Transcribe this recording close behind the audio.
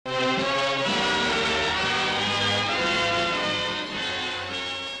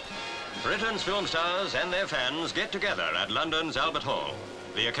Britain's film stars and their fans get together at London's Albert Hall.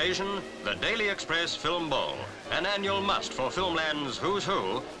 The occasion, the Daily Express Film Ball, an annual must for Filmland's who's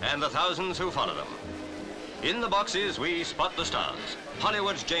who and the thousands who follow them. In the boxes, we spot the stars.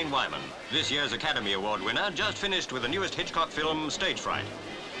 Hollywood's Jane Wyman, this year's Academy Award winner, just finished with the newest Hitchcock film, Stage Fright.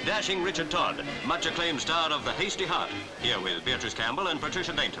 Dashing Richard Todd, much acclaimed star of The Hasty Heart, here with Beatrice Campbell and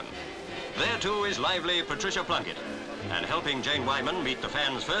Patricia Dainton. There too is lively Patricia Plunkett. And helping Jane Wyman meet the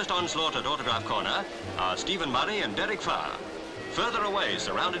fans' first onslaught at Autograph Corner are Stephen Murray and Derek Farr. Further away,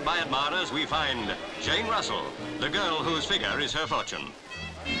 surrounded by admirers, we find Jane Russell, the girl whose figure is her fortune.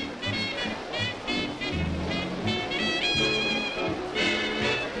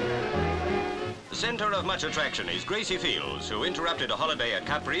 The center of much attraction is Gracie Fields, who interrupted a holiday at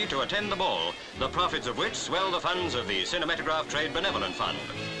Capri to attend the ball, the profits of which swell the funds of the Cinematograph Trade Benevolent Fund.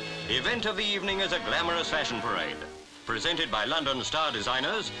 Event of the evening is a glamorous fashion parade. Presented by London star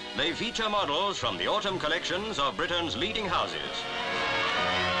designers, they feature models from the autumn collections of Britain's leading houses.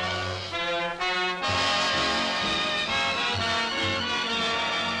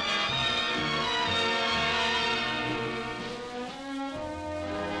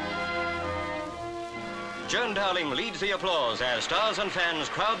 Joan Dowling leads the applause as stars and fans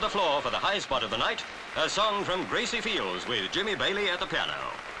crowd the floor for the high spot of the night, a song from Gracie Fields with Jimmy Bailey at the piano.